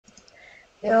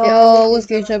Yo, what's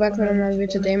good? So back for another video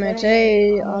today, man.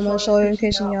 Today, I'm gonna show you in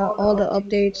case y'all all the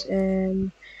updates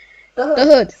in the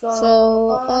hood.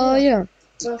 So, yeah.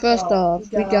 First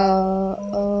off, we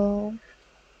got,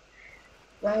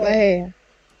 right here.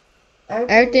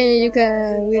 Everything you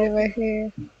can read it right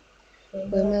here.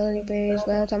 With melody base,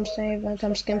 Valentine stain,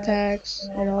 Valentine skin packs,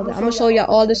 and all that. I'm gonna show y'all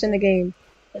all this in the game.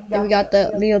 Then we got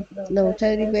the little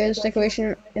teddy bears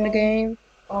decoration in the game.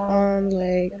 On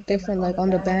like different like on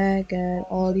the back and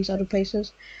all these other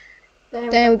places.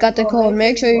 Then we got the code.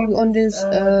 Make sure you on this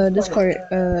Discord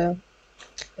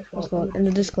what's called in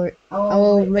the Discord. I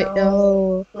will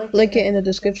link it in the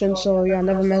description so y'all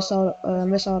never miss out on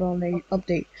the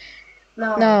update.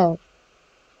 Now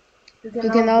you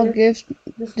can now give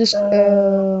this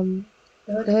the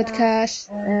hood cash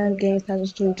and game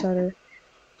passes to each other.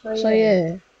 So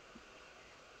yeah.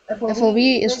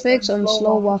 FOV is fixed and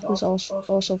slow walk is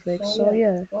also fixed. So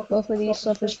yeah, both of these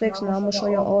stuff is fixed. Now I'm gonna show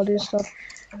you all this stuff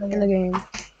in the game.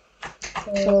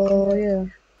 So yeah,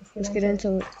 let's get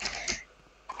into it.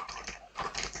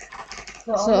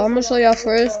 So I'm gonna show y'all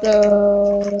first.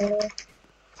 Oh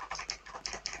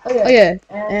yeah,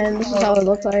 and this is how it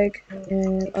looks like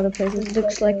in other places. It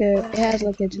looks like it has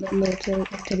like a little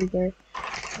teddy bear.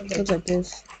 It looks like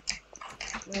this,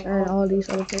 and all these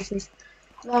other places.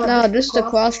 Now this is the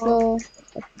crossbow.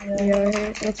 Yeah, right here.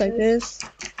 It looks like this.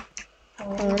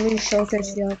 Let me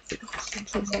showcase y'all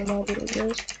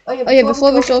Oh yeah,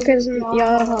 before we showcase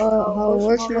y'all how it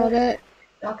works and all that,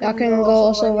 y'all can go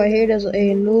also right here. There's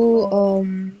a new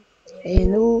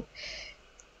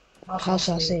how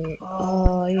should I say it?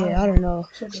 Yeah, I don't know,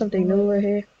 something new right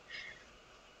here.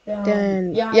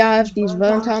 Then y'all have these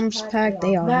Valentine's pack.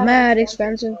 They are mad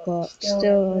expensive, but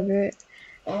still good.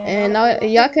 And now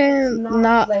y'all can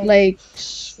not y'all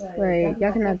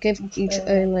cannot give each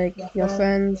like your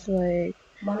friends like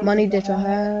money that you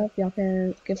have. Y'all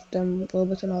can give them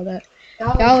robots and all that.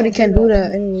 Y'all already can do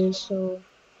that anyway. So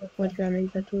what can I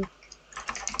make that do?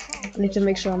 I need to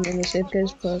make sure I'm in the safe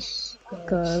case cause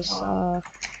I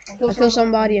killed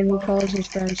somebody and he calls his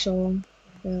friend. So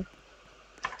yeah.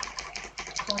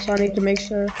 So I need to make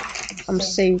sure I'm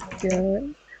safe. Yeah.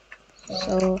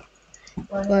 So.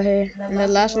 But hey, in the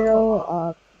last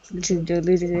video, you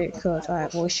deleted it because I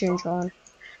had voice change on,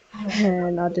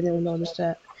 and I didn't even notice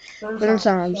that.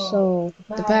 Valentine's, so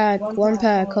the pack, one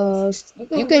pack, cause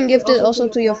you can gift it also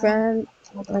to your friend,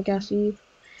 like I see.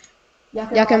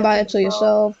 Y'all can buy it to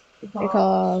yourself. It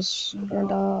costs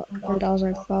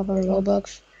 1,500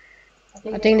 Robux.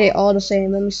 I think they all the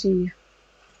same. Let me see.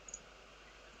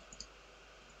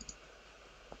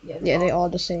 Yeah, they all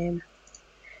the same.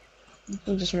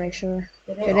 We'll just make sure.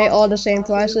 Okay, they all the same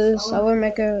prices. I would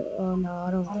make a. Oh no,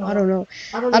 I don't know.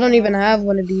 I don't even have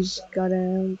one of these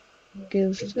goddamn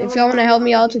gifts. If y'all wanna help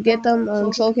me out to get them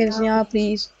on showcasing y'all,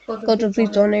 please go to please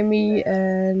donate me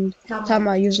and type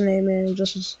my username and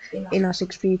just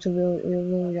A96P to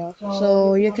reveal y'all.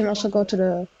 So you can also go to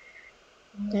the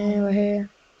thing right here.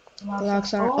 Glock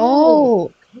sign.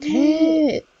 Oh,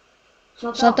 damn. So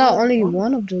I thought only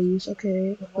one of these.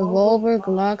 Okay, revolver,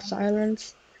 Glock,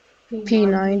 silence.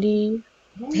 P90.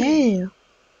 Damn.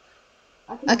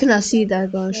 I cannot see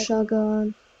that gun.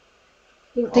 Shotgun.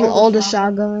 I think all the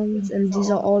shotguns and these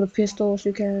are all the pistols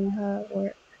you can have.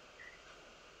 Or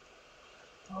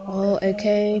oh,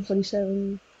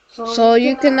 AK-47. So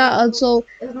you cannot also.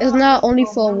 It's not only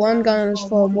for one gun. It's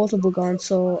for multiple guns.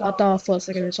 So I thought for a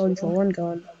second it's only for one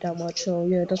gun that much. So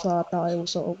yeah, that's why I thought it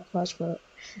was so overpriced. But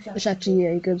it's actually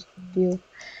a good deal.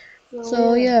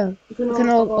 So yeah, you can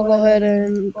all go ahead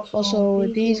and also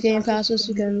with these game passes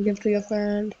you can give to your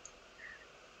friend.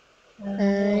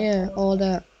 And yeah, all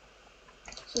that.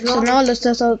 So now let's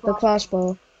test out the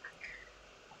crossbow.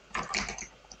 So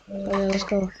yeah, let's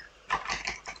go.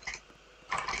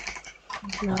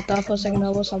 No, I thought for a second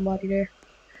there was somebody there.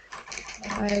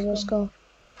 Alright, let's go.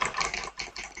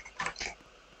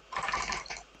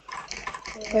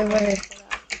 Wait.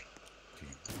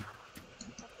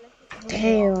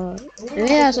 Damn. And it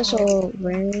has also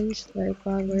range, like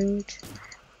long range.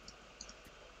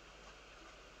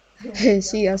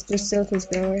 See, I just still this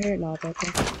girl right here. No, okay.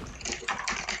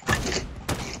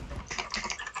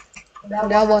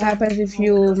 That what happens if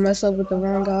you mess up with the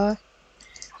wrong guy.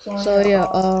 So yeah,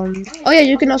 oh yeah,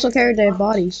 you can also carry their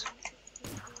bodies.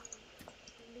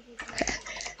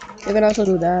 You can also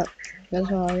do that. That's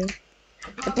why.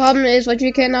 The problem is what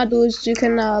you cannot do is you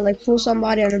cannot like pull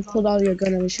somebody and then pull out your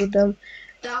gun and shoot them.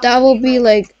 That will be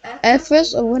like at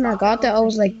first when I got that I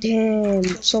was like, damn,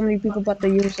 so many people about to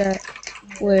use that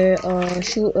with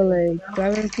shoot like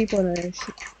grabbing people and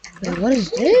shoot. Like, what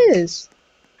is this?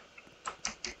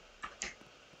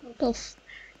 What the f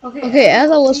Okay,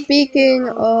 as I was speaking,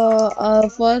 for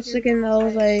a second I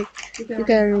was like, you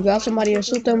can grab somebody and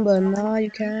shoot them, but nah,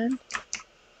 you can't.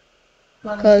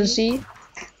 Cause see,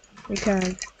 you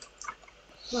can.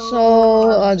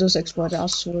 So I just exploded. I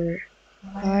swear.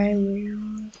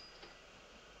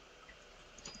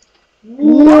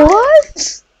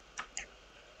 What?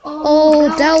 Oh,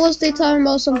 that was the time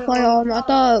about some fire armor. I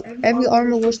thought every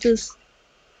armor was just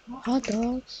hot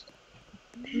dogs.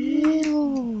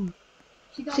 Damn.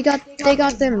 They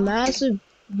got them massive.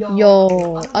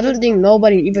 Yo, I don't think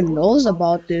nobody even knows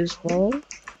about this, bro.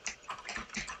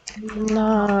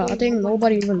 Nah, I think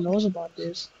nobody even knows about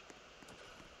this.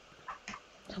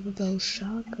 Double barrel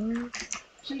shotgun.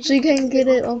 So you can get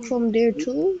it up from there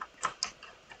too?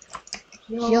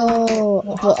 Yo,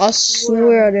 but I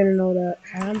swear I didn't know that.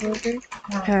 Hamburger?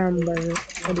 Hamburger.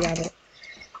 What do you have it?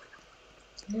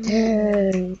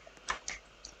 Dang.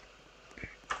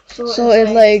 So it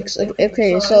like,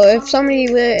 okay, so if somebody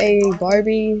with a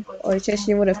Barbie or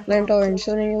chasing you with a flamethrower and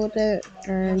shooting you with it,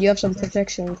 and you have some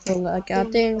protection for like, I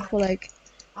think for like,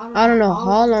 I don't know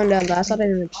how long that lasts, I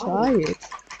didn't even try it.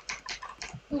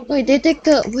 Wait, they took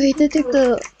the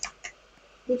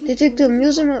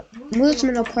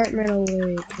amusement apartment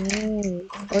away. Dang.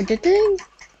 Or did they?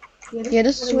 Yeah,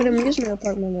 this is where the amusement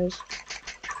apartment is.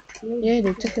 Yeah,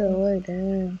 they took it away,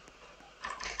 damn.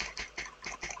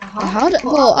 How did,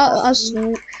 bro,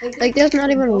 like, there's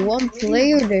not even one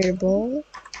player there, bro.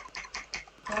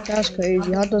 That's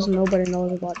crazy. How does nobody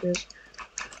knows about this?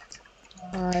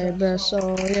 I bet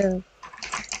so, yeah.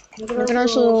 You can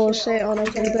also say on a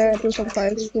bear, do some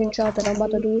quick screenshot that I'm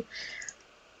about to do.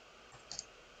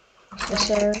 Yes,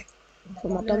 sir. For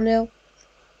my thumbnail.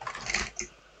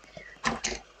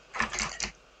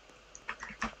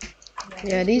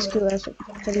 Yeah, these two as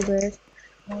teddy bears.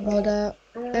 All that.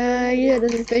 Yeah,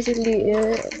 this is basically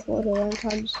it for the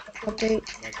runtimes update.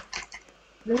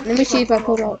 Let me see if I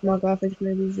pull out my graphics,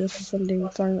 maybe just something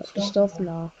fun up the stuff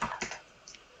now.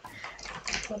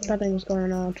 Nothing's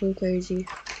going on too crazy.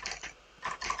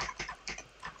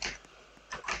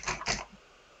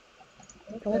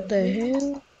 What the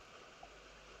hell?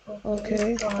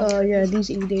 Okay. Yeah, these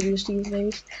e-daters these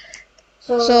days.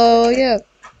 So yeah.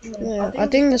 Yeah, I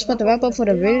think that's about the wrap up for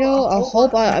the video. I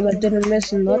hope I didn't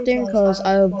miss nothing, cause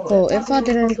if I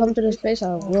didn't come to this place,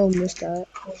 I will miss that.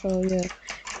 So yeah.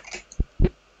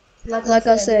 Like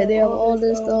I said, they have all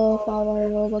this stuff, 500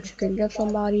 Robux, you can give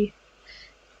somebody,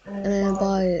 and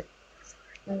buy it.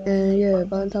 And yeah,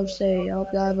 Valentine's Day. I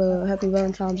hope y'all have a happy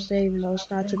Valentine's Day, even though it's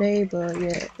not today, but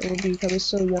yeah, it will be coming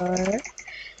soon, y'all.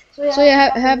 So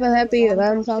yeah, have a happy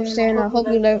Valentine's Day, and I hope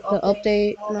you liked the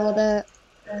update and all that.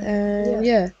 And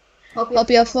yeah, hope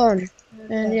you have fun.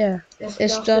 And yeah,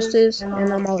 it's Justice,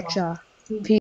 and I'm out, y'all. Peace.